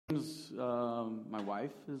My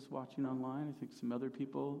wife is watching online. I think some other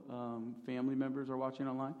people, family members are watching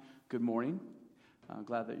online. Good morning.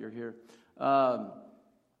 Glad that you're here.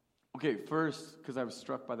 Okay, first, because I was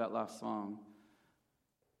struck by that last song,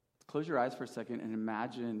 close your eyes for a second and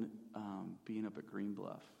imagine being up at Green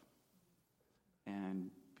Bluff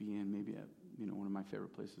and being maybe at one of my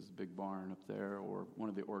favorite places, Big Barn up there, or one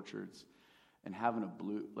of the orchards, and having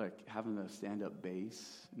having the stand-up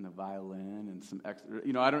bass and the violin and some extra,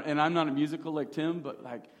 I'm not a musical like Tim, but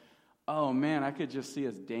oh man, I could just see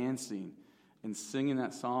us dancing and singing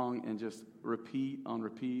that song and just repeat on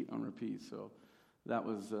repeat on repeat. So that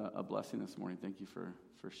was a blessing this morning. Thank you for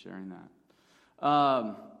sharing that.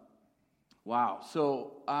 Wow.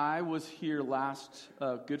 So I was here last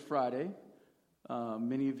Good Friday.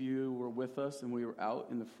 Many of you were with us, and we were out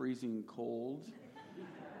in the freezing cold.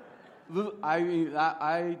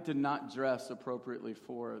 I did not dress appropriately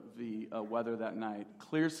for the weather that night.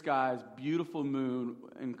 Clear skies, beautiful moon,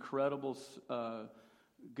 incredible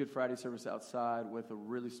Good Friday service outside with a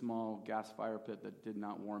really small gas fire pit that did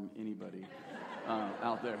not warm anybody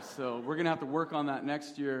out there. So we're going to have to work on that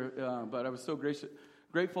next year. But I was so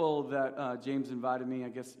grateful that James invited me. I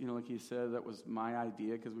guess, like he said, that was my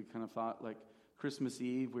idea because we kind of thought Christmas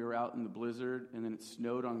Eve, we were out in the blizzard, and then it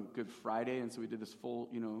snowed on Good Friday, and so we did this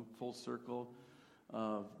full circle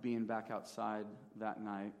of being back outside that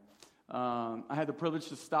night. I had the privilege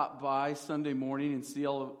to stop by Sunday morning and see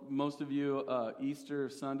most of you Easter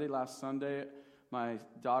Sunday, last Sunday. My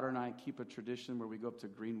daughter and I keep a tradition where we go up to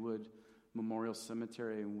Greenwood Memorial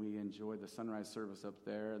Cemetery, and we enjoy the sunrise service up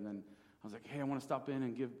there. And then I was like, hey, I want to stop in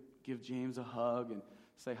and give James a hug and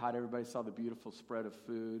say hi to everybody. Saw the beautiful spread of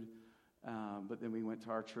food. But then we went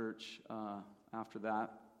to our church after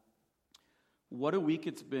that. What a week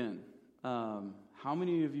it's been. How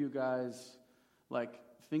many of you guys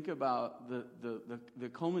think about the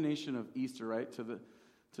culmination of Easter, right?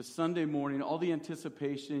 To Sunday morning, all the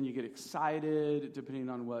anticipation, you get excited depending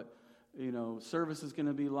on what service is going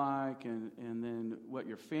to be like, and then what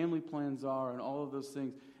your family plans are, and all of those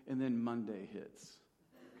things, and then Monday hits.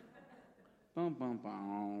 Bum, bum,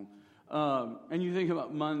 bum. And you think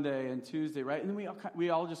about Monday and Tuesday, right? And then we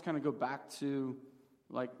all just kind of go back to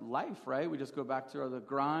life, right? We just go back to the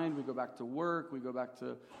grind. We go back to work. We go back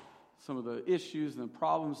to some of the issues and the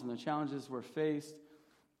problems and the challenges we're faced.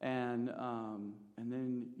 And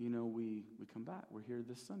then we come back. We're here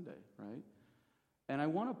this Sunday, right? And I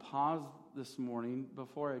want to pause this morning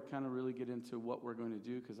before I kind of really get into what we're going to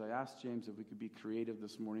do, because I asked James if we could be creative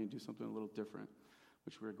this morning and do something a little different,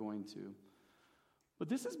 which we're going to. But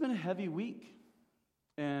this has been a heavy week,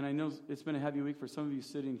 and I know it's been a heavy week for some of you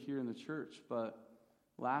sitting here in the church, but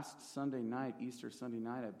last Sunday night, Easter Sunday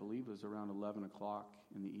night, I believe it was around 11 o'clock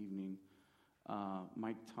in the evening,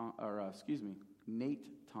 Nate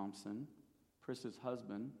Thompson, Pris's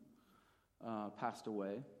husband, passed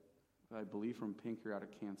away, I believe from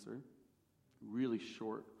pancreatic cancer, really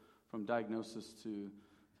short from diagnosis to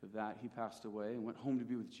that. He passed away and went home to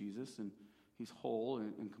be with Jesus, and he's whole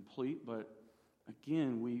and complete, but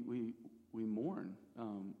again, we mourn.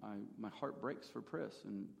 My heart breaks for Pris,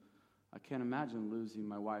 and I can't imagine losing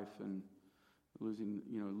my wife and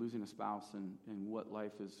losing a spouse and what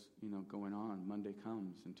life is going on. Monday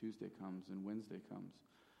comes, and Tuesday comes, and Wednesday comes,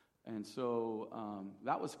 and so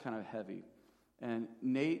that was kind of heavy. And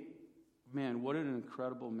Nate, man, what an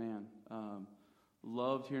incredible man.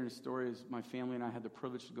 Loved hearing his stories. My family and I had the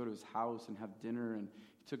privilege to go to his house and have dinner, and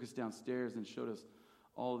he took us downstairs and showed us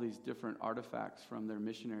all these different artifacts from their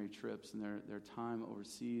missionary trips and their time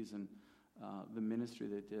overseas and the ministry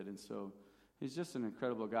they did. And so he's just an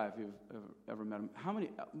incredible guy if you've ever met him.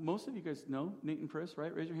 Most of you guys know Nate and Pris,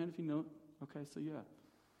 right? Raise your hand if you know. Okay, so yeah.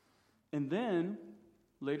 And then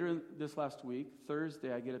later this last week,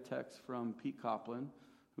 Thursday, I get a text from Pete Copeland,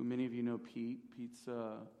 who many of you know Pete. Pete's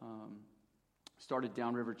started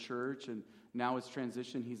Downriver Church, and now his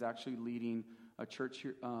transition, he's actually leading a church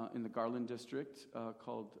here in the Garland district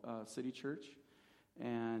called City Church.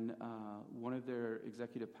 And one of their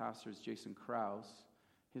executive pastors, Jason Krause,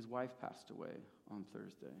 his wife passed away on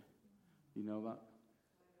Thursday. You know about?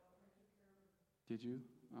 Did you?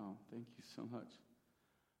 Oh, thank you so much.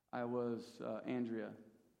 I was Andrea.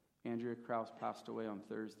 Andrea Krause passed away on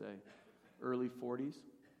Thursday. Early 40s.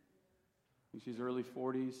 She's early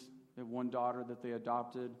 40s. They have one daughter that they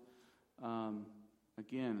adopted.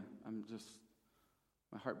 Again,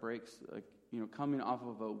 my heart breaks, coming off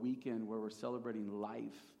of a weekend where we're celebrating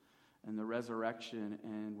life and the resurrection,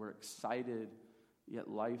 and we're excited, yet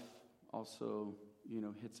life also,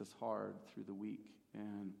 hits us hard through the week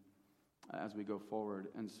and as we go forward.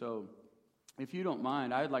 And so if you don't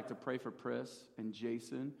mind, I'd like to pray for Pris and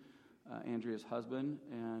Jason, Andrea's husband,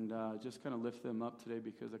 and just kind of lift them up today,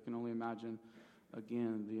 because I can only imagine,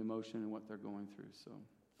 again, the emotion and what they're going through. So,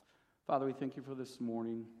 Father, we thank you for this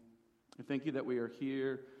morning. We thank you that we are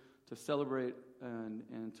here to celebrate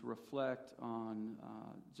and to reflect on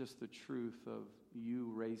just the truth of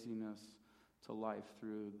you raising us to life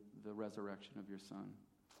through the resurrection of your Son.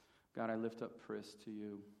 God, I lift up Pris to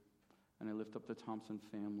you, and I lift up the Thompson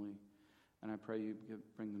family, and I pray you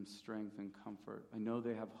bring them strength and comfort. I know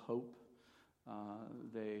they have hope.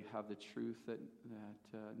 They have the truth that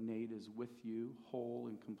Nate is with you, whole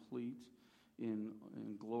and complete in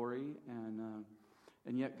glory,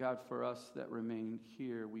 and yet, God, for us that remain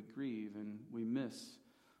here, we grieve and we miss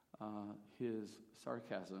his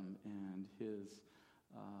sarcasm and his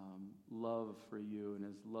love for you and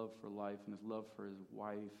his love for life and his love for his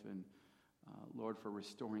wife and, Lord, for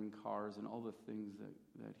restoring cars and all the things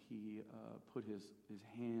that he put his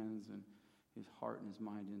hands and his heart and his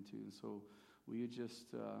mind into. And so will you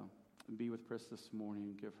just be with Chris this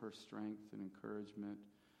morning, give her strength and encouragement,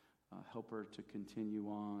 help her to continue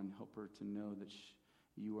on, help her to know that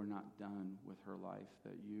you are not done with her life,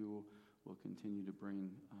 that you will continue to bring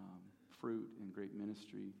fruit and great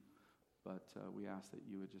ministry. But we ask that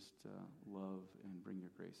you would just love and bring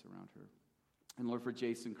your grace around her. And Lord, for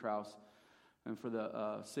Jason Krause and for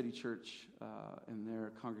the City Church and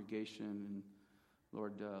their congregation, and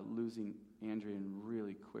Lord, losing Andrea in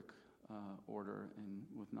really quick order and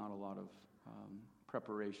with not a lot of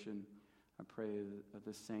preparation, I pray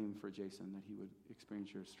the same for Jason, that he would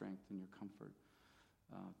experience your strength and your comfort.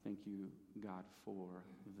 Thank you, God, for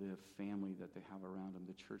the family that they have around them,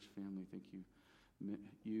 the church family. Thank you.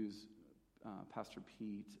 Use Pastor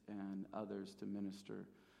Pete and others to minister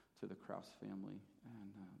to the Krause family.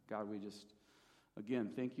 And God, we just, again,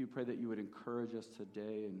 thank you. Pray that you would encourage us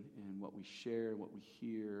today in what we share, what we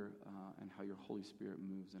hear, and how your Holy Spirit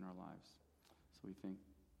moves in our lives. So we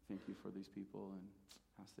thank you for these people and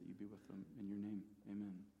ask that you be with them in your name.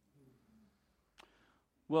 Amen.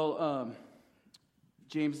 Well,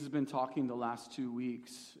 James has been talking the last 2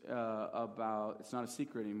 weeks about, it's not a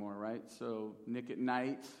secret anymore, right? So Nick at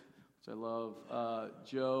Night, which I love,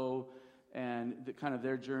 Joe, and kind of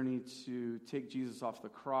their journey to take Jesus off the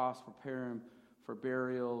cross, prepare him for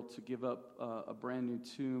burial, to give up a brand new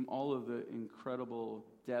tomb, all of the incredible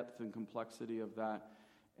depth and complexity of that,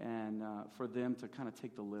 and for them to kind of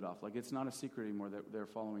take the lid off. Like, it's not a secret anymore that they're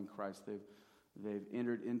following Christ. They've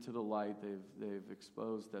entered into the light. They've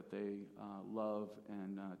exposed that they love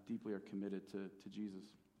and deeply are committed to Jesus.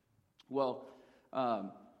 Well,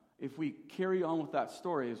 if we carry on with that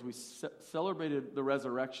story, as we celebrated the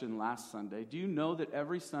resurrection last Sunday, do you know that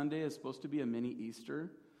every Sunday is supposed to be a mini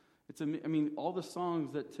Easter? All the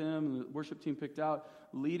songs that Tim and the worship team picked out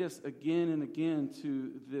lead us again and again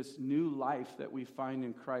to this new life that we find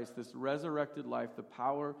in Christ, this resurrected life, the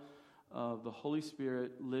power of the Holy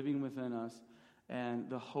Spirit living within us, and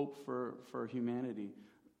the hope for humanity.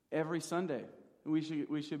 Every Sunday, we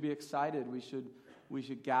should be excited. We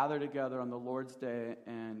should gather together on the Lord's Day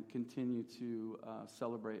and continue to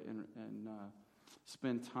celebrate and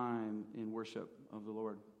spend time in worship of the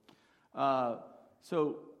Lord.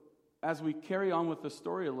 So as we carry on with the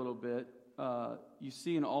story a little bit, you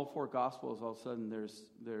see in all four Gospels, all of a sudden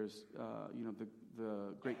there's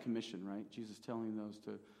the Great Commission, right? Jesus telling those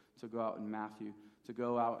to go out in Matthew, to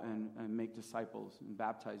go out and make disciples and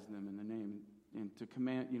baptize them in the name, and to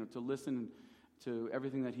command, to listen to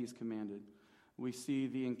everything that he's commanded. We see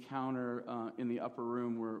the encounter in the upper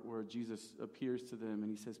room where Jesus appears to them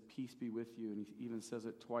and he says, "Peace be with you," and he even says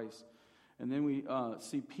it twice. And then we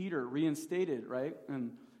see Peter reinstated, right?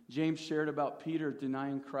 And James shared about Peter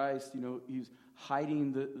denying Christ. He's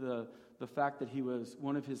hiding the fact that he was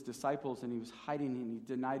one of his disciples, and he was hiding and he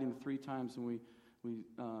denied him 3 times. And we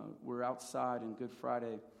were outside on Good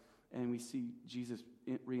Friday, and we see Jesus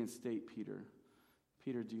reinstate Peter.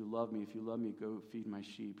 "Peter, do you love me? If you love me, go feed my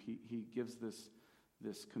sheep." He gives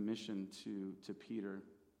this commission to Peter,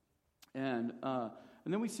 and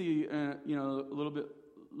then we see a little bit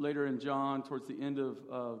later in John, towards the end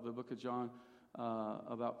of the book of John,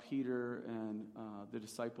 about Peter and the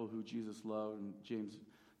disciple who Jesus loved, and James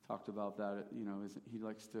talked about that. He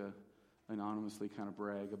likes to anonymously kind of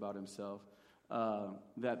brag about himself,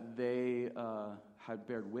 that they had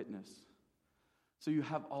bared witness. So you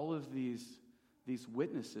have all of these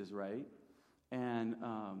witnesses, right? And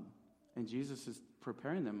Jesus is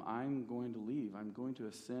preparing them. I'm going to leave. I'm going to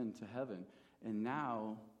ascend to heaven. And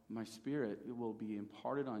now my Spirit will be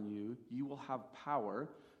imparted on you. You will have power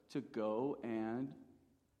to go and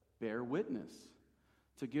bear witness,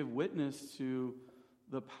 to give witness to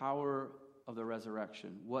the power of the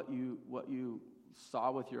resurrection, what you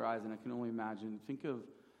saw with your eyes, and I can only imagine. Think of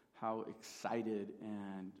how excited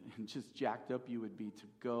and just jacked up you would be to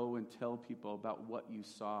go and tell people about what you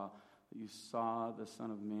saw, that you saw the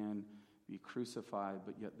Son of Man be crucified,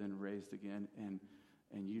 but yet then raised again, and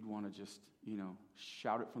you'd want to just,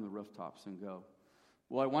 shout it from the rooftops and go.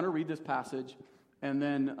 Well, I want to read this passage, and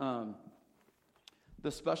then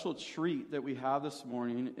the special treat that we have this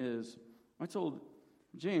morning is, I told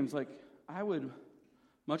James, I would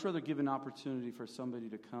much rather give an opportunity for somebody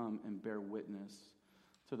to come and bear witness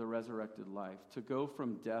to the resurrected life, to go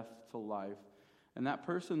from death to life. And that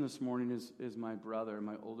person this morning is my brother,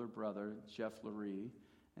 my older brother, Jeff Lurie.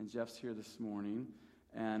 And Jeff's here this morning,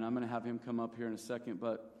 and I'm going to have him come up here in a second.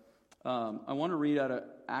 But I want to read out of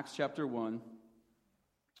Acts chapter 1.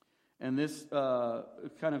 And this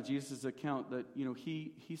kind of Jesus' account that,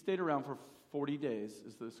 he stayed around for 40 days,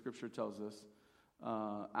 as the scripture tells us,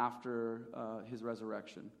 after his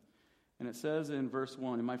resurrection. And it says in verse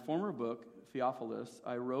 1, "In my former book, Theophilus,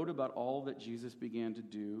 I wrote about all that Jesus began to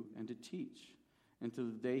do and to teach until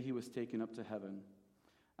the day he was taken up to heaven,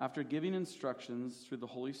 after giving instructions through the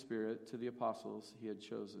Holy Spirit to the apostles he had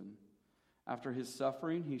chosen. After his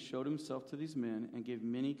suffering, he showed himself to these men and gave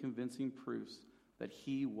many convincing proofs that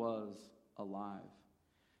he was alive.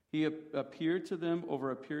 He appeared to them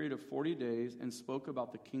over a period of 40 days and spoke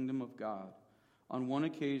about the kingdom of God. On one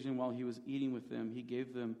occasion, while he was eating with them, he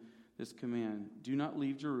gave them this command: 'Do not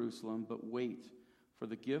leave Jerusalem, but wait for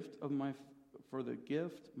the gift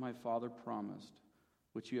my Father promised,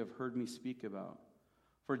 which you have heard me speak about.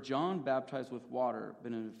 For John baptized with water,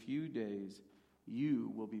 but in a few days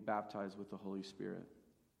you will be baptized with the Holy Spirit.'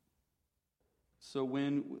 So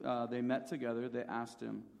when they met together, they asked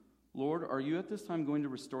him, 'Lord, are you at this time going to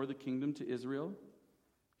restore the kingdom to Israel?'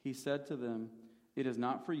 He said to them, 'It is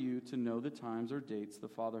not for you to know the times or dates the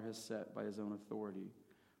Father has set by his own authority,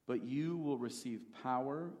 but you will receive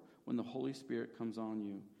power when the Holy Spirit comes on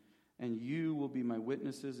you, and you will be my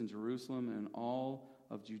witnesses in Jerusalem and all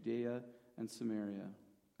of Judea and Samaria.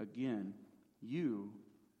 Again, you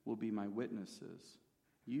will be my witnesses.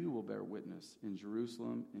 You will bear witness in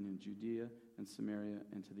Jerusalem and in Judea and Samaria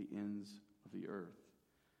and to the ends of the earth.'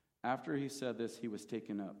 After he said this, he was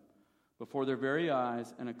taken up before their very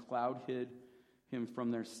eyes, and a cloud hid him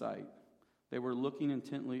from their sight. They were looking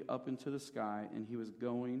intently up into the sky, and he was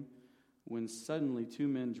going, when suddenly 2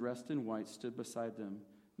 men dressed in white stood beside them.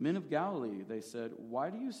 'Men of Galilee,' they said, 'why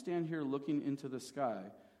do you stand here looking into the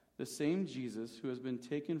sky? The same Jesus who has been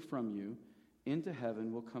taken from you into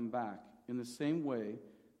heaven will come back in the same way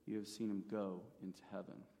you have seen him go into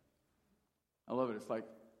heaven.'" I love it. It's like,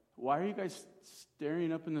 why are you guys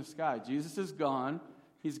staring up in the sky? Jesus is gone.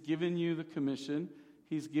 He's given you the commission.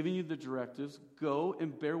 He's giving you the directives. Go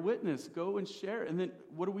and bear witness. Go and share. And then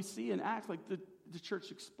what do we see in Acts? Like the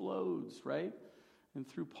church explodes, right? And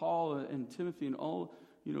through Paul and Timothy and all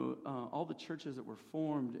the churches that were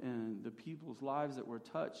formed and the people's lives that were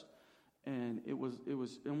touched. And it was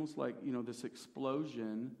almost like, this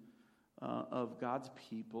explosion of God's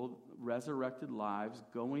people, resurrected lives,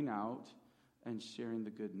 going out and sharing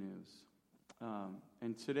the good news.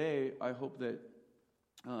 And today, I hope that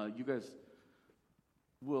you guys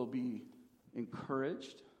will be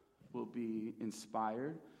encouraged, will be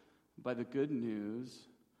inspired by the good news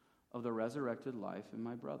of the resurrected life in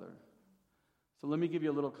my brother. So let me give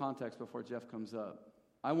you a little context before Jeff comes up.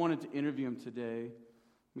 I wanted to interview him today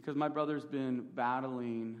because my brother's been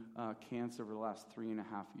battling cancer for the last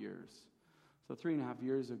 3.5 years. So 3.5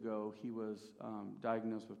 years ago, he was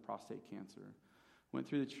diagnosed with prostate cancer. Went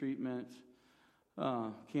through the treatment.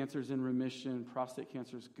 Cancer's in remission. Prostate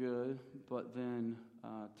cancer's good. But then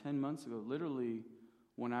 10 months ago, literally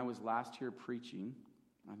when I was last here preaching,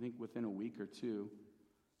 I think within a week or two,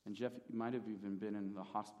 and Jeff might have even been in the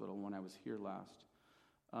hospital when I was here last,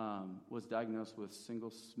 was diagnosed with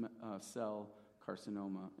single cell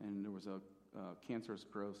carcinoma, and there was a cancerous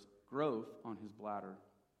growth on his bladder.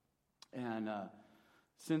 And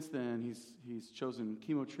since then, he's chosen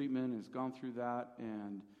chemo treatment, has gone through that,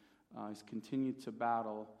 and he's continued to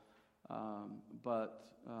battle.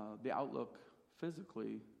 But the outlook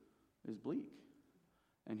physically is bleak.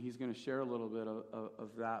 And he's going to share a little bit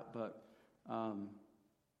of that. But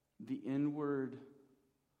the inward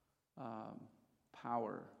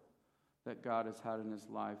power that God has had in his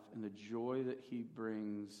life and the joy that he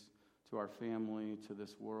brings to our family, to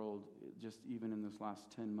this world, just even in this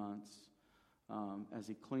last 10 months, as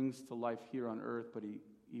he clings to life here on earth, but he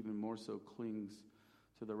even more so clings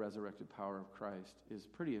to the resurrected power of Christ, is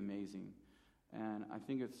pretty amazing. And I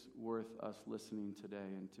think it's worth us listening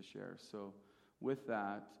today and to share. So with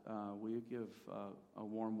that, will you give a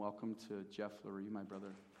warm welcome to Jeff Lurie, my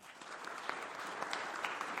brother?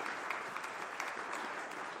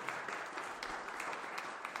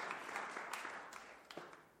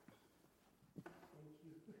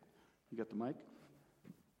 You got the mic?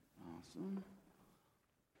 Awesome.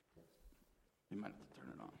 You might have to turn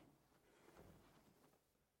it on.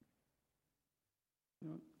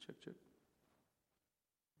 No, check.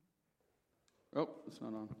 Oh, it's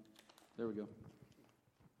not on. There we go.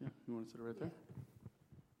 Yeah, you want to sit it right there?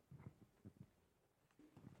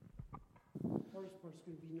 Hardest part's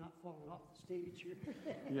going to be not falling off the stage here.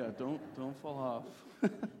 Yeah, don't fall off.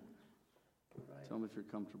 Right. Tell me if you're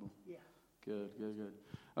comfortable. Yeah. Good.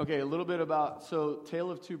 Okay, a little bit about, Tale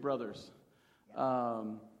of Two Brothers.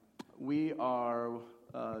 We are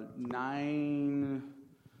 9...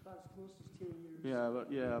 About as close as 10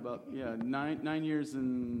 years. About 9 years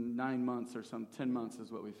and 9 months or some 10 months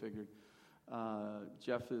is what we figured.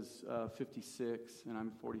 Jeff is 56 and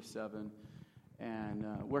I'm 47, and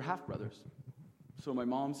we're half brothers. So my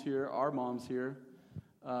mom's here, our mom's here,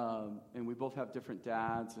 and we both have different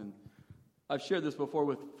dads. And I've shared this before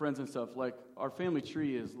with friends and stuff. Like, our family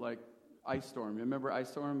tree is like Ice Storm. You remember Ice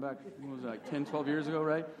Storm back, what was it, like 10, 12 years ago,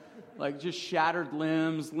 right? Like, just shattered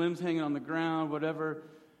limbs hanging on the ground, whatever.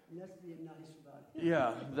 And that's being nice about it.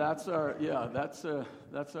 Yeah,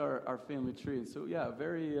 that's our family tree. And so,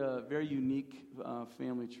 very very unique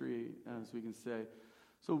family tree, as we can say.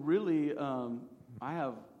 So really, I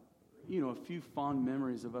have, a few fond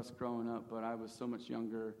memories of us growing up, but I was so much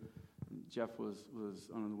younger. Jeff was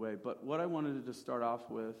on the way. But what I wanted to start off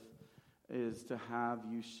with is to have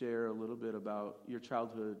you share a little bit about your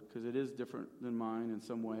childhood, because it is different than mine in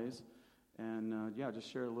some ways. And, just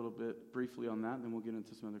share a little bit briefly on that, and then we'll get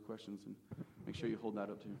into some other questions, and make sure you hold that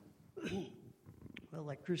up too. Well,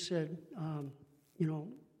 like Chris said,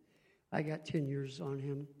 I got 10 years on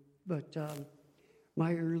him. But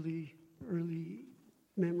my early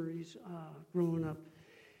memories growing up,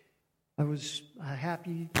 I was a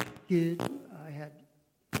happy kid. I had,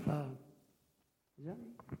 is that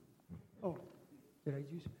me? Oh, did I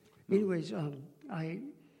use? Anyways, I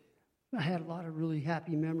had a lot of really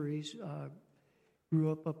happy memories.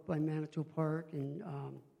 Grew up by Manitou Park, and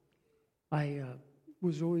I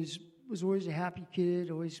was always a happy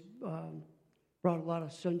kid. Always brought a lot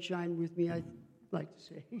of sunshine with me. I like to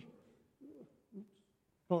say,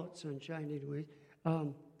 call it sunshine, anyway.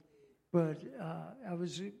 But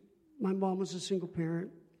my mom was a single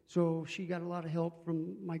parent, so she got a lot of help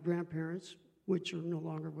from my grandparents, which are no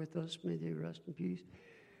longer with us. May they rest in peace.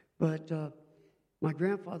 But my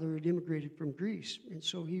grandfather had immigrated from Greece, and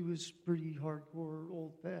so he was pretty hardcore,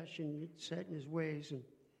 old-fashioned, set in his ways. And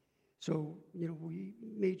so, we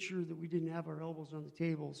made sure that we didn't have our elbows on the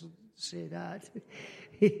tables, to say that,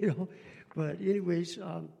 But anyways,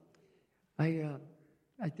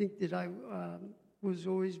 I think that I was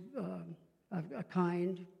always a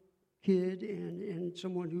kind kid and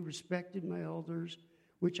someone who respected my elders,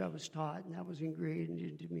 which I was taught, and that was ingrained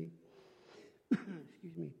into me.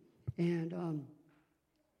 Excuse me. And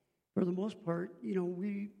for the most part,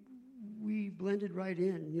 we blended right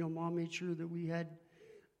in. Mom made sure that we had,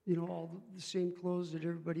 all the same clothes that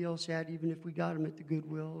everybody else had, even if we got them at the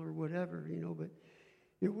Goodwill or whatever, But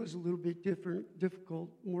it was a little bit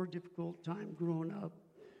more difficult time growing up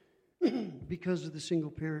because of the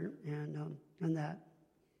single parent and that.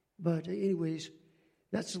 But anyways,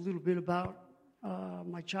 that's a little bit about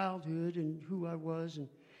my childhood and who I was.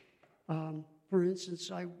 And for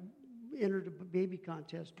instance, I entered a baby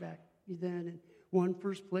contest back then and won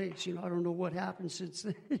first place. I don't know what happened since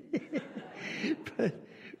then.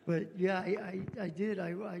 but yeah, I did.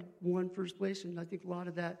 I won first place, and I think a lot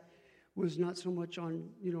of that was not so much on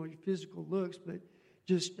your physical looks, but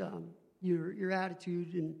just your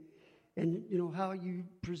attitude and how you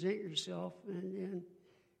present yourself. And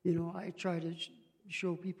I try to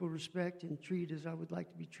show people respect and treat as I would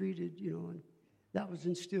like to be treated. And that was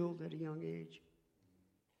instilled at a young age.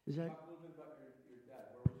 Is that? Talk a little bit about your dad.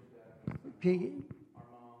 Where was your dad? Okay. Our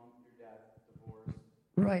mom, your dad, divorced.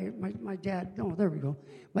 Right. My dad, there we go.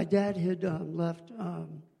 My dad had left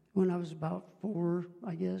when I was about 4,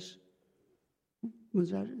 I guess. Was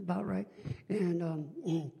that about right? And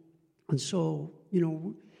so,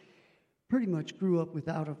 pretty much grew up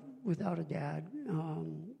without a dad.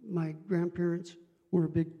 My grandparents were a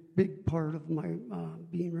big part of my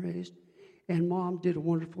being raised. And Mom did a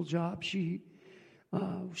wonderful job. She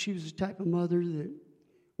was the type of mother that,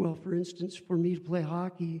 well, for instance, for me to play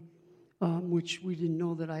hockey, which we didn't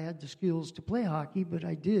know that I had the skills to play hockey, but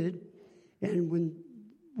I did. And when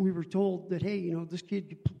we were told that, hey, this kid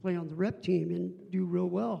could play on the rep team and do real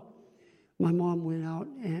well, my mom went out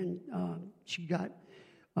and she got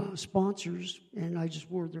sponsors, and I just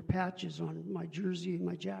wore their patches on my jersey and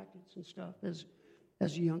my jackets and stuff as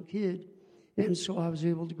a young kid. And so I was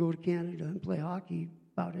able to go to Canada and play hockey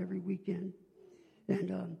about every weekend,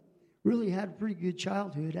 and really had a pretty good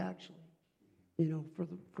childhood, actually,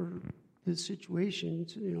 for the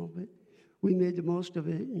situations, but we made the most of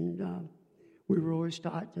it, and we were always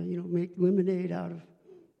taught to, make lemonade out of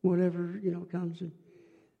whatever, comes, and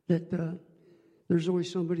that there's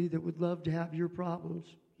always somebody that would love to have your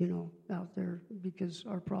problems, out there, because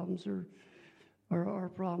our problems are our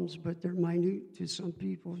problems, but they're minute to some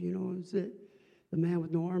people, is that the man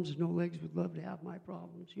with no arms and no legs would love to have my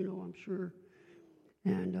problems, I'm sure.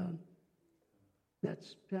 And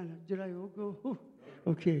that's kind of, did I go?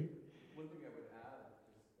 Okay. One thing I would add,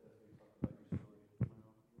 just as we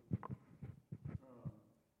talk about your story,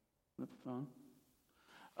 that's fun.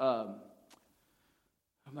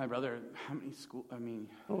 My brother, how many school? I mean,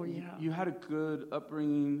 oh yeah, you had a good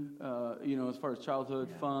upbringing. As far as childhood,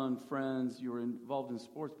 fun, friends. You were involved in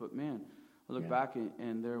sports, but man, I look back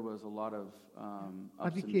and there was a lot of ups I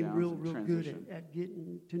became and downs real and good at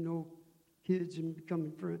getting to know kids and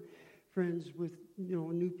becoming friends with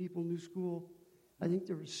new people, new school. I think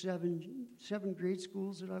there were seven grade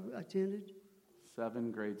schools that I attended.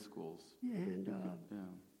 7 grade schools. And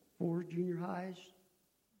 4 junior highs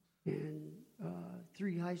and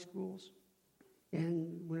 3 high schools.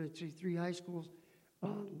 And when I say 3 high schools,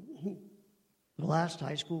 the last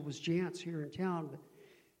high school was Jantz here in town, but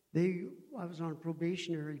I was on a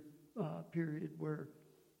probationary period where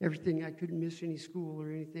everything, I couldn't miss any school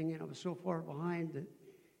or anything, and I was so far behind that,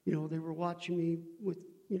 they were watching me with,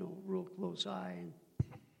 real close eye,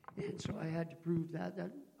 and so I had to prove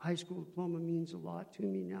that high school diploma means a lot to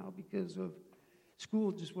me now, because of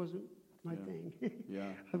school just wasn't my thing.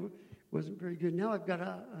 Yeah. I wasn't very good. Now I've got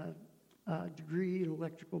a degree in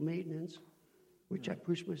electrical maintenance, which I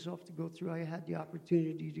pushed myself to go through. I had the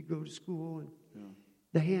opportunity to go to school, and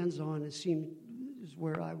the hands-on is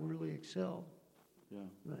where I really excelled. Yeah.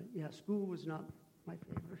 But school was not my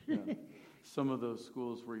favorite. Yeah. Some of those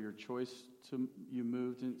schools were your choice you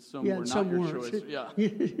moved, and some Yeah, were some not your weren't. choice. Yeah.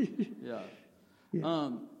 Yeah.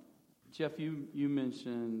 Jeff, you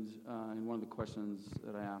mentioned in one of the questions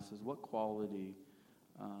that I asked is what quality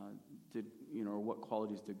what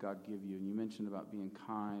qualities did God give you? And you mentioned about being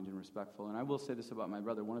kind and respectful. And I will say this about my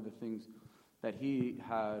brother. One of the things that he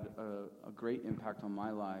had a great impact on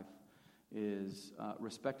my life is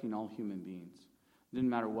respecting all human beings. It didn't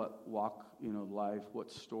matter what walk, life, what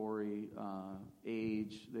story,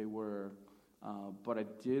 age they were. But I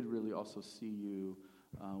did really also see you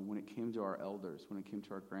when it came to our elders, when it came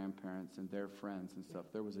to our grandparents and their friends and stuff.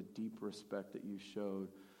 There was a deep respect that you showed.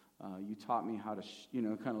 You taught me how to,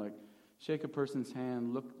 kind of like shake a person's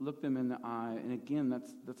hand, look them in the eye. And again,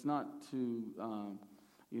 that's not to,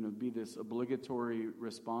 be this obligatory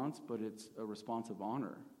response, but it's a response of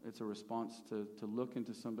honor. It's a response to look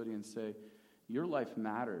into somebody and say, your life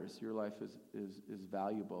matters. Your life is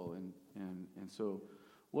valuable. And so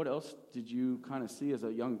what else did you kind of see as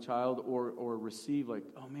a young child or receive like,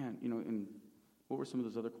 oh man, and what were some of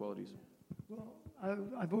those other qualities? Well,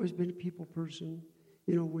 I've always been a people person,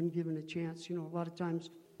 when given a chance. A lot of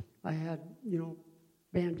times I had,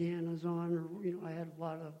 bandanas on, or, I had a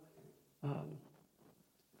lot of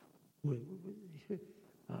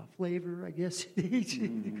flavor, I guess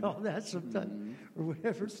you call that sometimes, or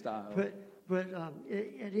whatever. Style. But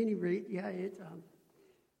at any rate,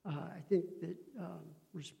 I think that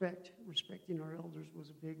respecting our elders was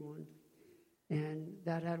a big one. And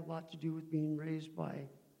that had a lot to do with being raised by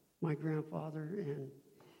my grandfather. And,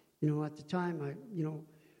 at the time, I,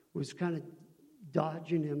 was kind of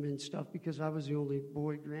dodging him and stuff because I was the only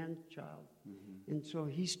boy grandchild. Mm-hmm. And so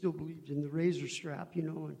he still believed in the razor strap,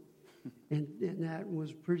 and that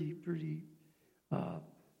was pretty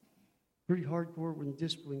hardcore when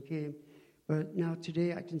discipline came. But now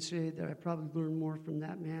today I can say that I probably learned more from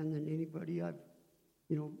that man than anybody I've,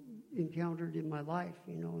 encountered in my life,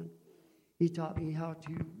 and he taught me how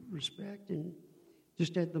to respect and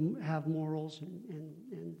just have morals and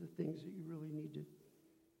the things that you really need to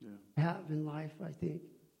have in life, I think,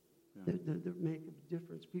 that make a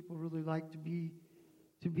difference. People really like to be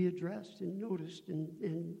addressed and noticed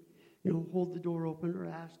and hold the door open or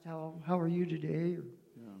asked, how are you today? Or,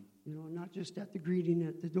 not just at the greeting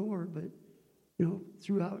at the door, but,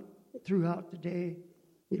 throughout the day,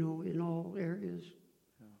 in all areas.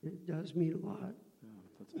 Yeah. It does mean a lot. Yeah,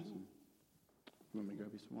 that's awesome. You want me to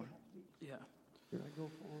grab you some more? Yeah. Should I go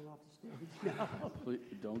falling off the stage now? Please,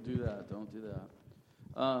 don't do that. Don't do that.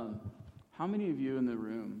 How many of you in the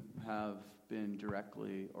room have been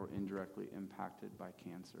directly or indirectly impacted by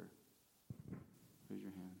cancer? Raise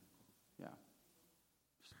your hand. Yeah.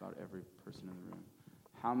 Just about every person in the room.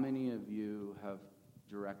 How many of you have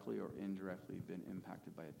directly or indirectly been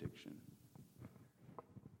impacted by addiction?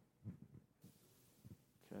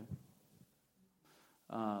 Okay.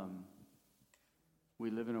 We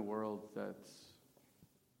live in a world that's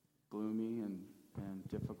gloomy and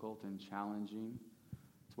difficult and challenging.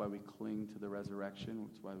 It's why we cling to the resurrection.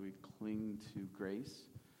 It's why we cling to grace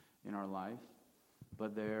in our life.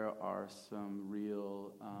 But there are some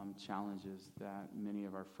real challenges that many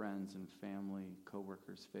of our friends and family,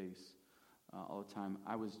 coworkers face all the time.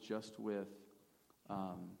 I was just with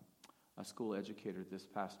a school educator this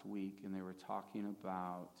past week, and they were talking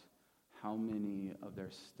about how many of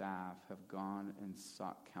their staff have gone and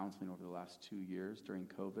sought counseling over the last 2 years during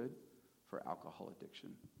COVID for alcohol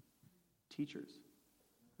addiction. Teachers.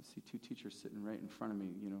 I see 2 teachers sitting right in front of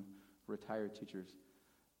me, retired teachers.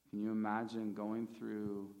 Can you imagine going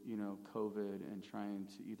through, COVID and trying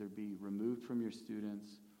to either be removed from your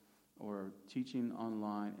students or teaching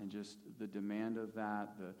online, and just the demand of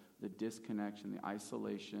that, the disconnection, the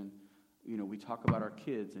isolation. We talk about our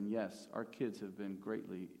kids, and yes, our kids have been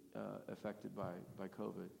greatly affected by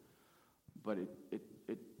COVID. But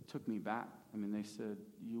it took me back. I mean, they said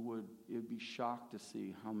you'd be shocked to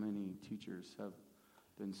see how many teachers have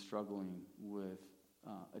been struggling with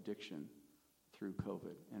addiction through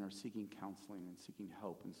COVID and are seeking counseling and seeking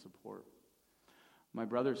help and support. My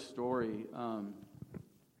brother's story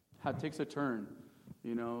takes a turn,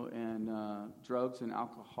 and drugs and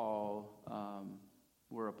alcohol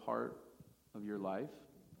were a part of your life,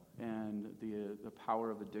 and the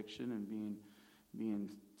power of addiction and being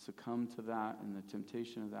succumbed to that and the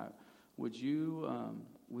temptation of that. Would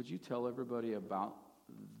you tell everybody about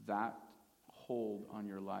that hold on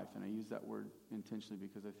your life? And I use that word intentionally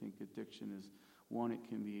because I think addiction is, one, it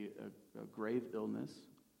can be a grave illness,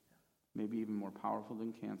 maybe even more powerful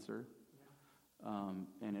than cancer,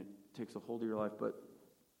 and it takes a hold of your life. But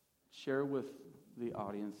share with the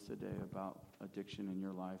audience today about addiction in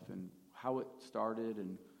your life and how it started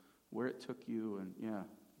and where it took you, and yeah.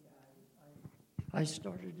 I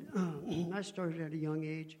started at a young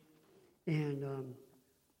age, and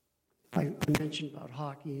I mentioned about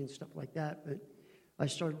hockey and stuff like that, but I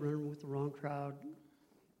started running with the wrong crowd,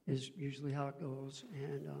 is usually how it goes,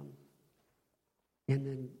 and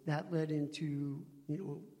then that led into,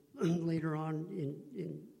 later on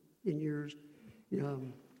in years,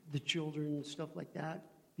 the children and stuff like that,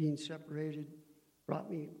 being separated, brought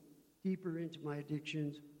me deeper into my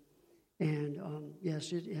addictions. And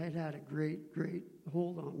yes, it had a great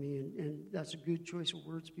hold on me, and that's a good choice of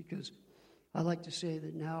words, because I like to say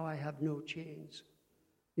that now I have no chains.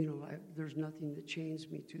 There's nothing that chains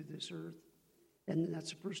me to this earth. And that's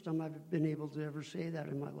the first time I've been able to ever say that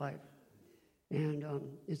in my life. And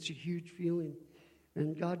it's a huge feeling.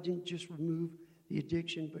 And God didn't just remove the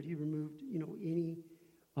addiction, but He removed, any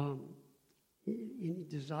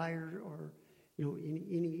desire or,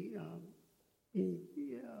 any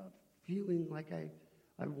feeling like I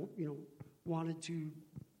wanted to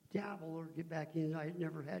dabble or get back in. I had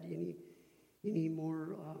never had any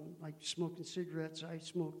more like smoking cigarettes. I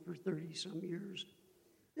smoked for 30-some years.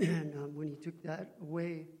 And when He took that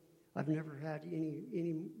away, I've never had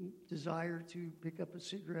any desire to pick up a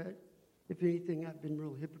cigarette. If anything, I've been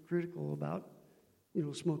real hypocritical about,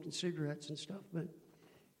 smoking cigarettes and stuff.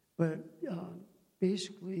 But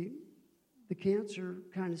basically, the cancer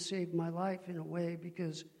kind of saved my life in a way,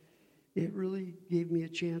 because it really gave me a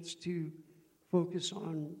chance to focus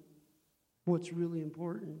on what's really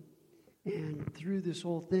important. And through this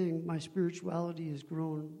whole thing, my spirituality has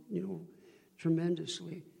grown,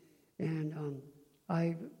 tremendously. And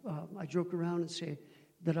I joke around and say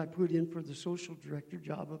that I put in for the social director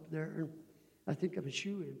job up there, and I think I'm a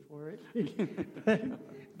shoo-in for it.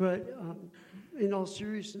 but in all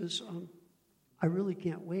seriousness, I really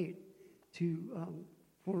can't wait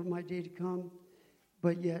for my day to come.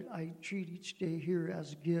 But yet I treat each day here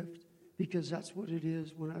as a gift, because that's what it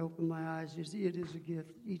is. When I open my eyes, it is a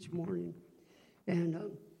gift each morning. And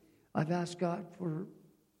I've asked God for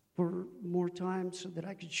more time so that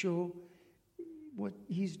I could show what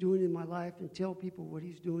He's doing in my life and tell people what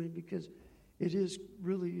He's doing, because it is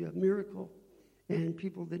really a miracle. And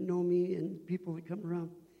people that know me and people that come around,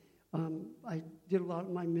 I did a lot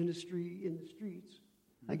of my ministry in the streets,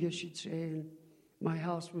 I guess you'd say, and my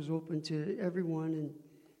house was open to everyone, and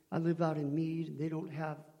I live out in Meade, and they don't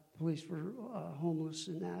have a place for homeless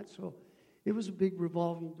and that, so it was a big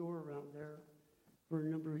revolving door around there for a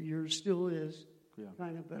number of years, still is, Yeah.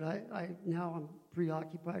 kind of, but now I'm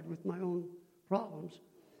preoccupied with my own problems.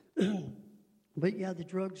 But yeah, the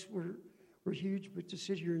drugs were huge, but to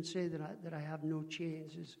sit here and say that I have no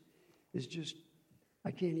chains is just,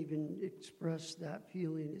 I can't even express that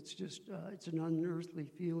feeling. It's just, it's an unearthly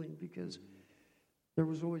feeling because there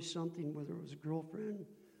was always something, whether it was a girlfriend,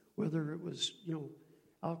 whether it was,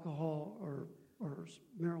 alcohol or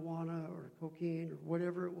marijuana or cocaine or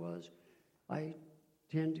whatever it was, I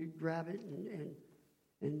tend to grab it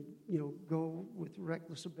and go with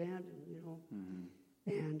reckless abandon,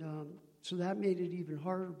 And so that made it even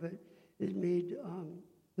harder, but it made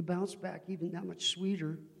the bounce back even that much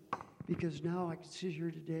sweeter because now I can sit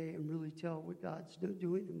here today and really tell what God's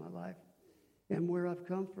doing in my life and where I've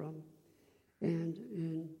come from.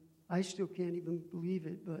 And I still can't even believe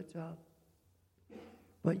it,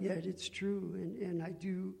 but yet it's true. And I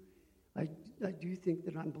do think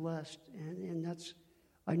that I'm blessed, and that's,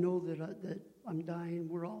 I know that I'm dying.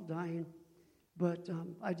 We're all dying. But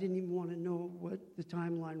I didn't even want to know what the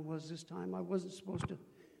timeline was this time. I wasn't supposed to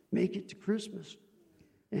make it to Christmas.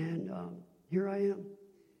 And here I am.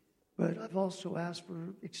 But I've also asked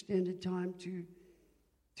for extended time to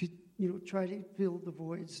try to fill the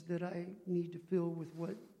voids that I need to fill with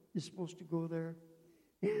what is supposed to go there.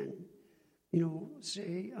 And,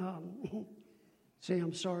 say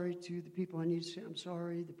I'm sorry to the people I need to say I'm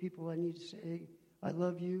sorry, the people I need to say I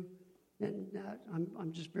love you. And that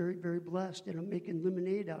I'm just very, very blessed, and I'm making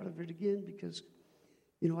lemonade out of it again because,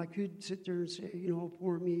 I could sit there and say,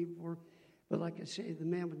 poor me, but like I say, the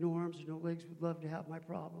man with no arms and no legs would love to have my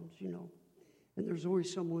problems, and there's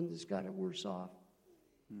always someone that's got it worse off,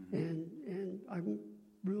 and I'm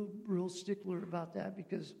real stickler about that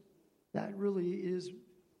because that really is,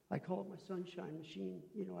 I call it my sunshine machine.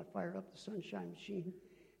 I fire up the sunshine machine,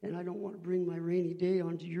 and I don't want to bring my rainy day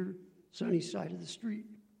onto your sunny side of the street.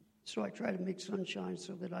 So I try to make sunshine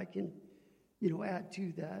so that I can, add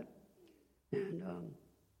to that. And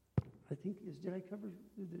I think, did I cover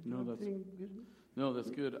the drug thing? No,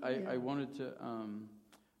 that's good. I wanted to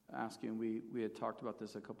ask you, and we had talked about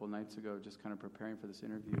this a couple nights ago, just kind of preparing for this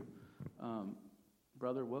interview.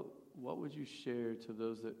 Brother, what would you share to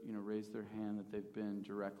those that, raise their hand that they've been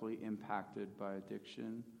directly impacted by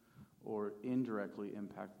addiction or indirectly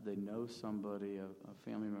impacted? They know somebody, a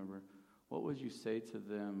family member. What would you say to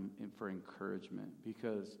them for encouragement?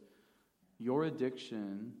 Because your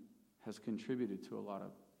addiction has contributed to a lot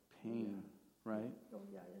of pain, right? Oh,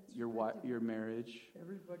 yeah. Your marriage,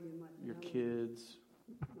 everybody in my family, your kids,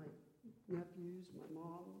 my nephews, my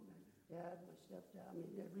mom, my dad, my stepdad. I mean,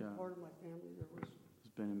 every part of my family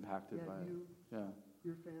has been impacted by you, it. Yeah.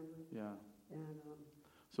 Your family. Yeah. And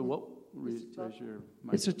so what?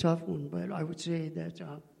 It's a tough one, but I would say that.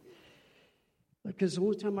 Because the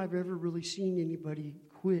only time I've ever really seen anybody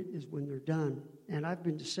quit is when they're done. And I've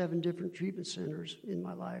been to 7 different treatment centers in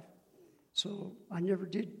my life. So I never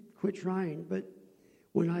did quit trying. But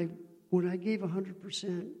when I gave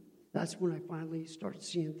 100%, that's when I finally started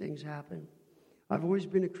seeing things happen. I've always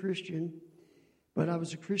been a Christian, but I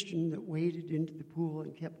was a Christian that waded into the pool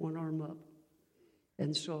and kept one arm up.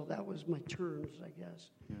 And so that was my terms, I guess.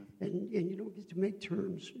 Yeah. And you don't get to make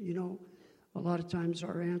terms, A lot of times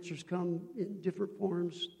our answers come in different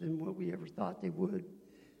forms than what we ever thought they would.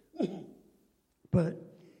 But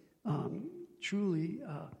truly,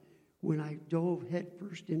 when I dove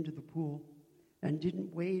headfirst into the pool and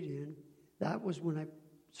didn't wade in, that was when I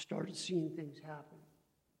started seeing things happen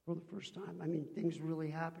for the first time. I mean, things really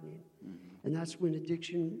happening. Mm-hmm. And that's when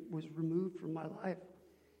addiction was removed from my life.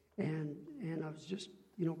 And I was just,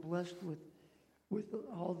 blessed with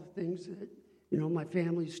all the things that, my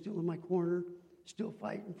family's still in my corner, still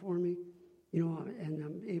fighting for me, and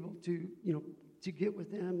I'm able to, to get with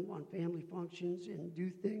them on family functions and do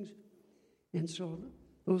things. And so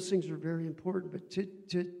those things are very important. But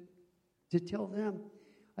to tell them,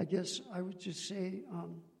 I guess I would just say,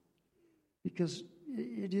 because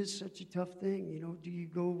it is such a tough thing, do you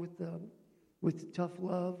go with tough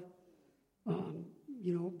love,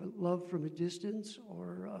 but love from a distance,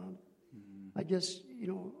 or I guess,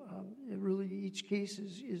 it really, each case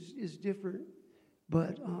is different.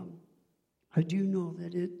 But I do know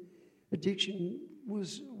that addiction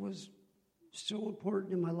was so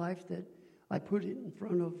important in my life that I put it in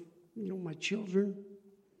front of, my children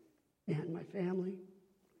and my family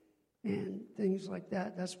and things like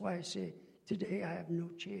that. That's why I say today I have no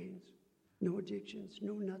chains, no addictions,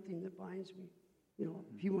 no nothing that binds me.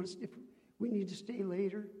 If we need to stay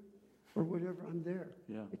later or whatever, I'm there.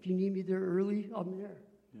 Yeah. If you need me there early, I'm there.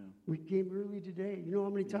 Yeah. We came early today. You know how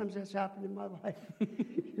many times that's happened in my life?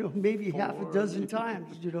 Maybe half a dozen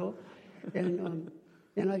times, And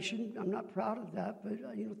And I'm not proud of that, but,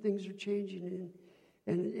 things are changing.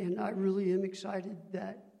 And I really am excited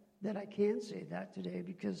that I can say that today,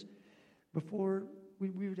 because before we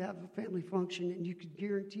would have a family function, and you could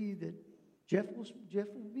guarantee that Jeff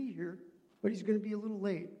will be here, but he's going to be a little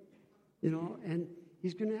late, and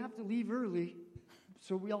he's going to have to leave early,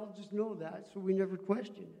 so we all just know that, so we never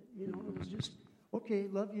questioned it. It was just, okay,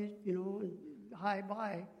 love you, and hi,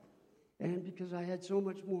 bye. And because I had so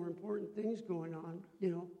much more important things going on,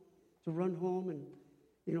 to run home and,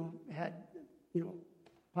 had,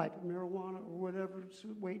 pipe of marijuana or whatever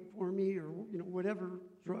waiting for me, or, whatever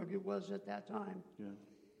drug it was at that time.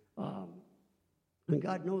 Yeah. And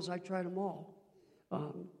God knows I tried them all,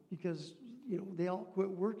 because, they all quit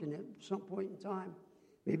working at some point in time.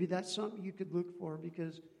 Maybe that's something you could look for,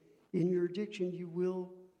 because in your addiction you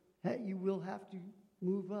will have to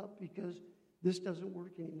move up, because this doesn't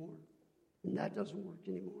work anymore, and that doesn't work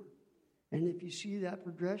anymore. And if you see that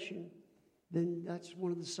progression, then that's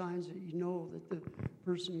one of the signs that you know that the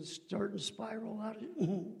person is starting to spiral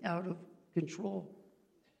out of control.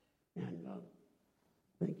 And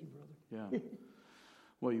thank you, brother. Yeah.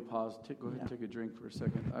 Well, you pause. Go ahead and take a drink for a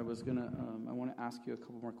second. I was gonna. I want to ask you a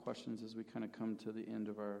couple more questions as we kind of come to the end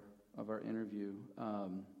of our interview.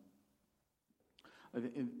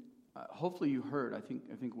 Hopefully, you heard. I think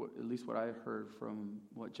at least what I heard from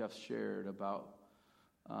what Jeff shared about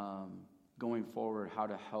going forward, how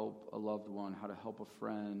to help a loved one, how to help a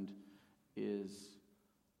friend, is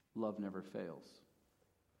love never fails.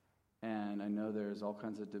 And I know there's all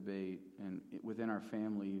kinds of debate, and within our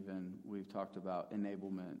family even, we've talked about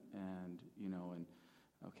enablement, and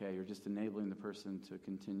okay, you're just enabling the person to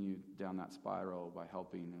continue down that spiral by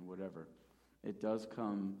helping and whatever. It does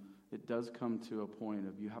come to a point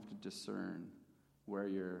of you have to discern where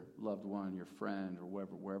your loved one, your friend, or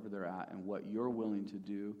wherever they're at, and what you're willing to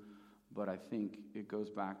do. But I think it goes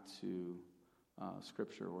back to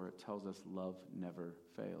Scripture, where it tells us love never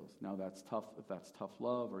fails. Now that's tough, if that's tough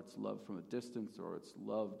love, or it's love from a distance, or it's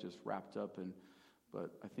love just wrapped up in, but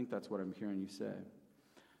I think that's what I'm hearing you say.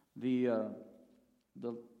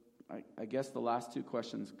 I guess the last two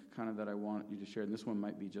questions kind of that I want you to share, and this one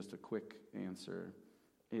might be just a quick answer,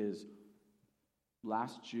 is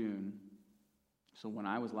last June, so when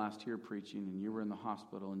I was last here preaching and you were in the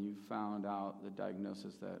hospital and you found out the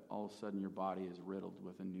diagnosis that all of a sudden your body is riddled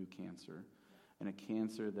with a new cancer, and a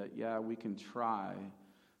cancer that, we can try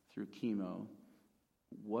through chemo.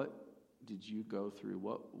 What did you go through?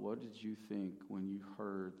 What did you think when you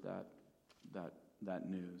heard that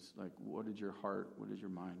news? Like, what did your heart, what did your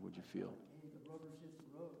mind, what did you feel? The rubber's hit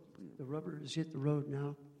the road. The rubber has hit the road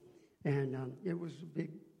now. And it was a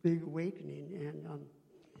big awakening. And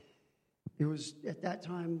it was at that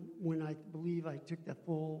time when I believe I took that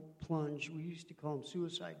full plunge. We used to call them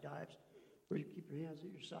suicide dives, where you keep your hands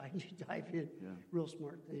at your side and you dive in. Yeah. Real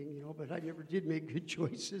smart thing, but I never did make good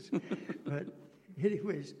choices. But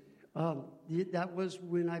anyways, that was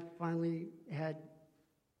when I finally had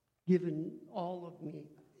given all of me.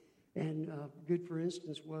 And good, for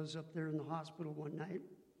instance, was up there in the hospital one night.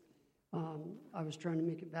 I was trying to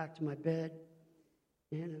make it back to my bed,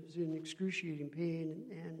 and it was in excruciating pain.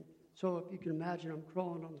 And so if you can imagine, I'm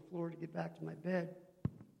crawling on the floor to get back to my bed.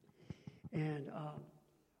 And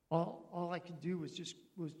all I could do was just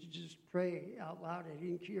pray out loud. I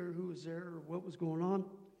didn't care who was there or what was going on.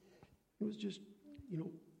 It was just,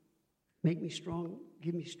 make me strong,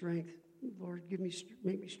 give me strength. Lord,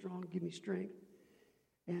 make me strong, give me strength.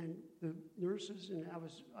 And the nurses, and I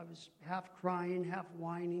was half crying, half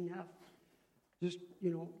whining, half just,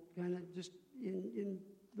 kind of just in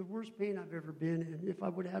the worst pain I've ever been in. If I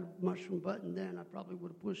would have had a mushroom button then, I probably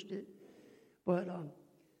would have pushed it. But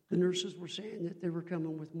the nurses were saying that they were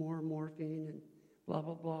coming with more morphine and blah,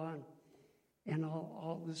 blah, blah, and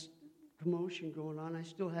all this commotion going on. I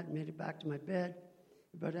still hadn't made it back to my bed.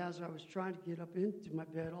 But as I was trying to get up into my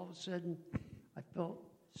bed, all of a sudden, I felt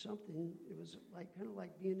something. It was kind of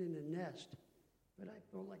like being in a nest. But I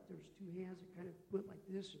felt like there was two hands that kind of went like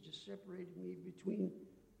this and just separated me between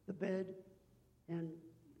the bed and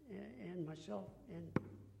myself.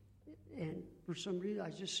 And for some reason, I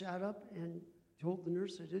just sat up and told the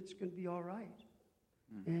nurse that it's going to be all right.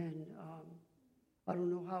 Mm-hmm. And I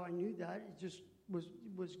don't know how I knew that. It just was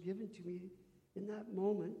given to me in that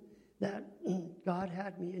moment that God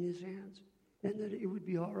had me in his hands and that it would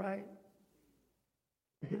be all right.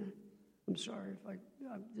 I'm sorry if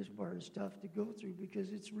this part is tough to go through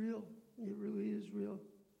because it's real. It really is real.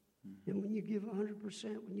 Mm-hmm. And when you give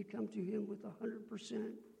 100%, when you come to him with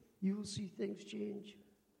 100%, you will see things change.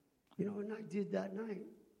 And I did that night.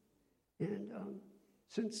 And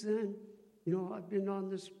since then, I've been on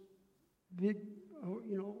this big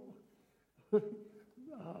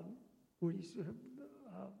when he's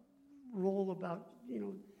role about,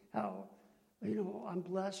 how, I'm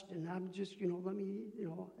blessed and I'm just, let me,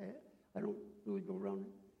 I don't really go around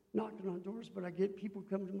knocking on doors, but I get people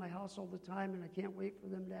come to my house all the time, and I can't wait for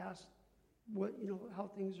them to ask what,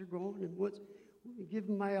 how things are going and give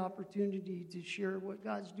them my opportunity to share what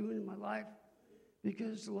God's doing in my life,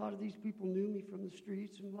 because a lot of these people knew me from the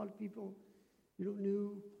streets, and a lot of people,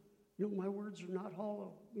 knew, my words are not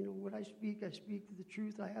hollow. What I speak the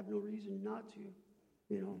truth. I have no reason not to.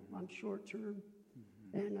 I'm short term,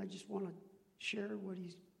 and I just want to share what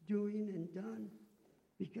he's doing and done,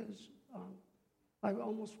 because I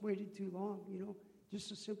almost waited too long, just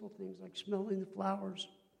the simple things like smelling the flowers.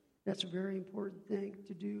 That's a very important thing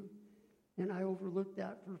to do, and I overlooked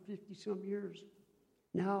that for 50-some years.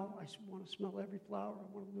 Now I want to smell every flower. I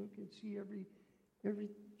want to look and see every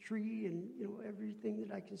tree, and everything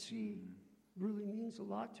that I can see really means a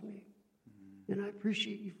lot to me. And I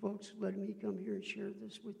appreciate you folks letting me come here and share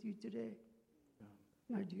this with you today.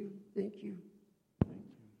 Yeah. I do. Thank you. Thank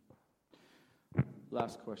you.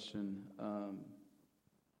 Last question.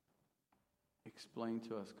 Explain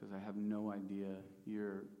to us, because I have no idea,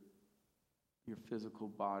 your physical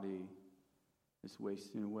body is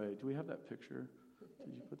wasting away. Do we have that picture?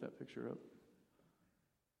 Did you put that picture up?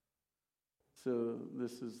 So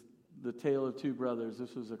this is the tale of two brothers.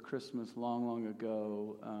 This was a Christmas long, long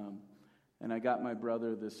ago. And I got my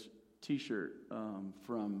brother this T-shirt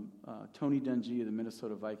from Tony Dungy of the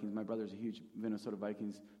Minnesota Vikings. My brother's a huge Minnesota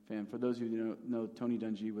Vikings fan. For those of you who don't know, Tony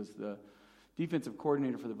Dungy was the defensive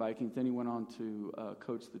coordinator for the Vikings. Then he went on to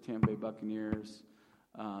coach the Tampa Bay Buccaneers,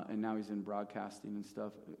 and now he's in broadcasting and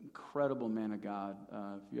stuff. Incredible man of God.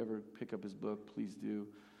 If you ever pick up his book, please do.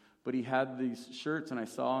 But he had these shirts, and I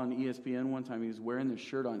saw on ESPN one time, he was wearing this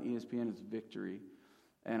shirt on ESPN, it's Victory.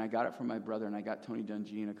 And I got it from my brother, and I got Tony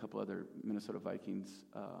Dungy and a couple other Minnesota Vikings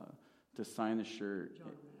to sign the shirt.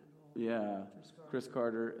 John Randall, Chris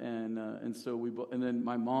Carter, and so and then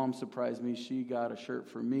my mom surprised me. She got a shirt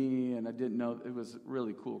for me, and I didn't know. It was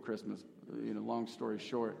really cool Christmas. Long story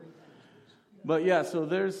short. But yeah, so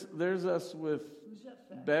there's us with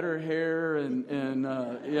better hair and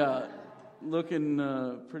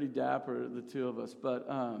looking pretty dapper, the two of us. But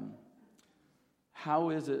how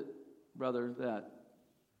is it, brother, that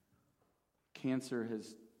cancer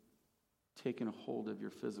has taken a hold of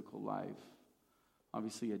your physical life?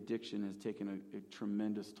 Obviously, addiction has taken a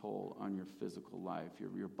tremendous toll on your physical life,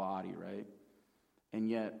 your body, right? And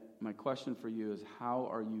yet, my question for you is,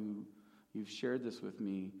 you've shared this with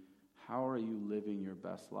me, how are you living your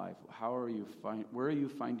best life? Where are you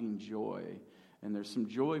finding joy? And there's some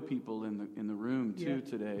joy people in the room too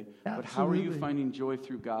today. Absolutely. But how are you finding joy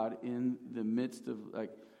through God in the midst of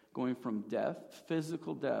going from death,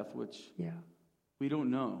 physical death, which we don't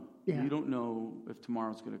know. Yeah. We don't know if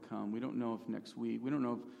tomorrow's going to come. We don't know if next week. We don't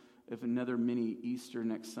know if another mini Easter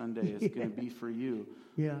next Sunday is going to be for you.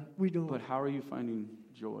 Yeah, we don't. But how are you finding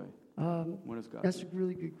joy? What is God? That's a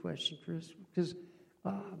really good question, Chris, because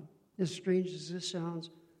as strange as this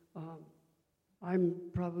sounds, I'm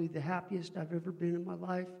probably the happiest I've ever been in my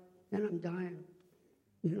life, and I'm dying,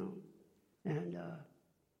 And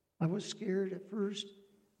I was scared at first,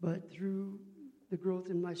 but through the growth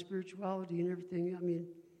in my spirituality and everything,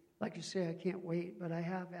 like I say, I can't wait, but I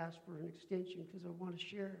have asked for an extension because I want to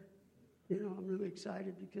share. I'm really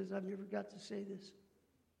excited because I've never got to say this.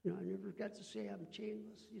 I never got to say I'm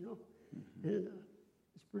chainless, Mm-hmm. And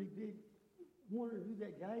it's pretty big. I'm wondering who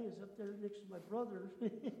that guy is up there next to my brother.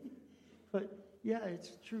 But yeah, it's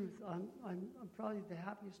the truth. I'm probably the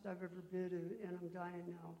happiest I've ever been, and I'm dying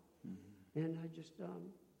now. Mm-hmm. And I just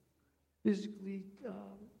physically,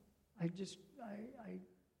 I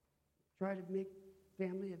try to make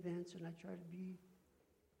family events, and I try to be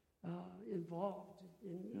involved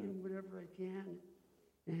in whatever I can.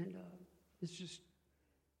 And it's just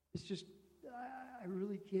I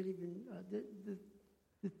really can't even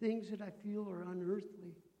the things that I feel are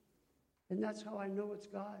unearthly. And that's how I know it's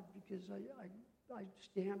God, because I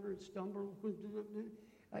stammer and stumble.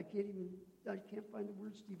 I can't find the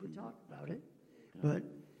words to even talk about it. Yeah.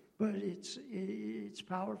 But it's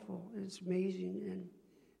powerful. It's amazing. And,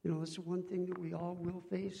 it's the one thing that we all will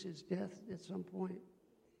face is death at some point.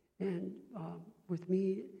 And with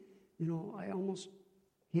me, I almost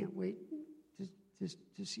can't wait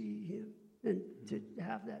to see him and to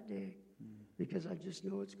have that day, because I just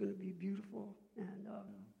know it's going to be beautiful. And,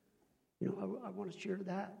 I want to share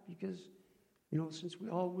that because, since we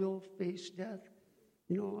all will face death,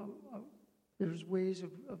 there's ways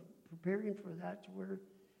of preparing for that to where,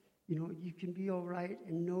 you can be all right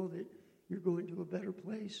and know that you're going to a better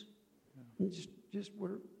place. Yeah. And just just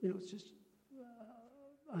where, it's just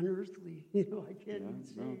unearthly. I can't even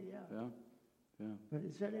say, Yeah. But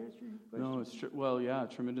does that answer your question? No, it's true. Well, yeah,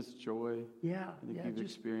 tremendous joy. Yeah. I think you've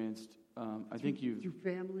experienced. I through, think you've through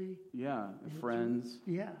family. Yeah, friends.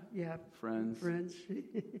 Friends.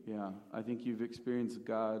 Yeah, I think you've experienced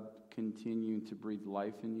God continuing to breathe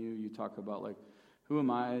life in you. You talk about like, who am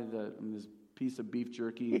I that I'm this piece of beef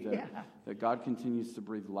jerky that God continues to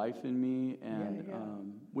breathe life in me.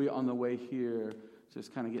 And we on the way here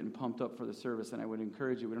just kind of getting pumped up for the service. And I would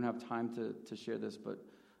encourage you. We don't have time to share this, but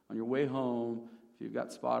on your way home, if you've got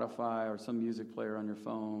Spotify or some music player on your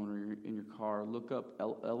phone or you're in your car, look up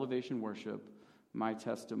Elevation Worship, My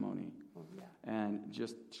Testimony. Oh, yeah. And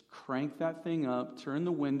just crank that thing up, turn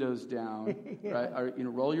the windows down, right? Or,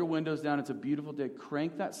 roll your windows down. It's a beautiful day.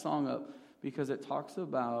 Crank that song up because it talks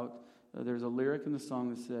about, there's a lyric in the song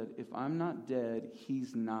that said, if I'm not dead,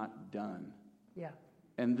 he's not done. Yeah.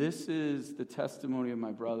 And this is the testimony of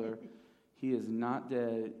my brother. He is not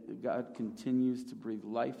dead. God continues to breathe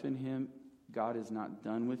life in him. God is not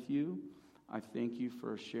done with you. I thank you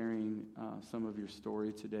for sharing some of your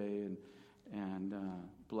story today and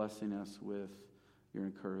blessing us with your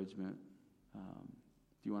encouragement. Do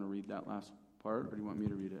you want to read that last part, or do you want me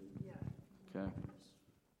to read it? Yeah. Okay.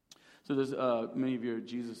 So there's many of your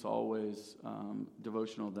Jesus Always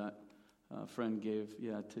devotional that a friend gave,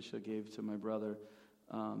 Tisha gave to my brother.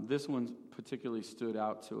 This one particularly stood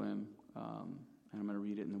out to him. And I'm going to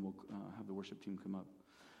read it, and then we'll have the worship team come up.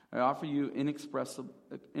 I offer you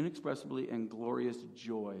inexpressibly and glorious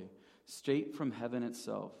joy, straight from heaven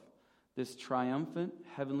itself. This triumphant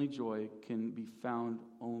heavenly joy can be found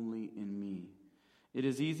only in me. It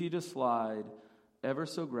is easy to slide ever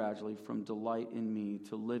so gradually from delight in me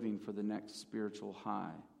to living for the next spiritual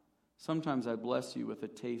high. Sometimes I bless you with a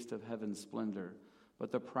taste of heaven's splendor,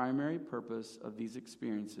 but the primary purpose of these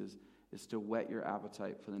experiences is to whet your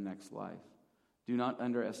appetite for the next life. Do not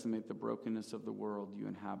underestimate the brokenness of the world you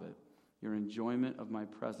inhabit. Your enjoyment of my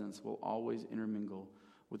presence will always intermingle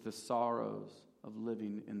with the sorrows of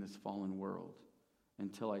living in this fallen world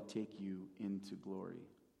until I take you into glory.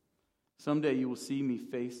 Someday you will see me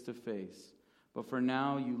face to face, but for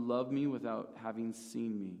now you love me without having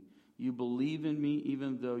seen me. You believe in me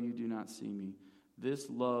even though you do not see me. This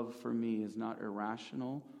love for me is not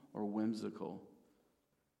irrational or whimsical.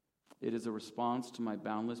 It is a response to my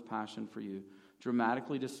boundless passion for you,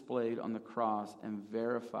 dramatically displayed on the cross and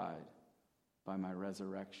verified by my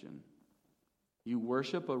resurrection. You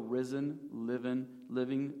worship a risen,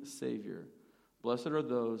 living Savior. Blessed are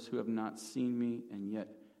those who have not seen me and yet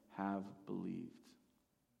have believed.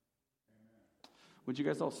 Would you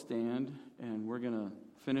guys all stand? And we're going to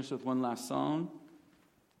finish with one last song.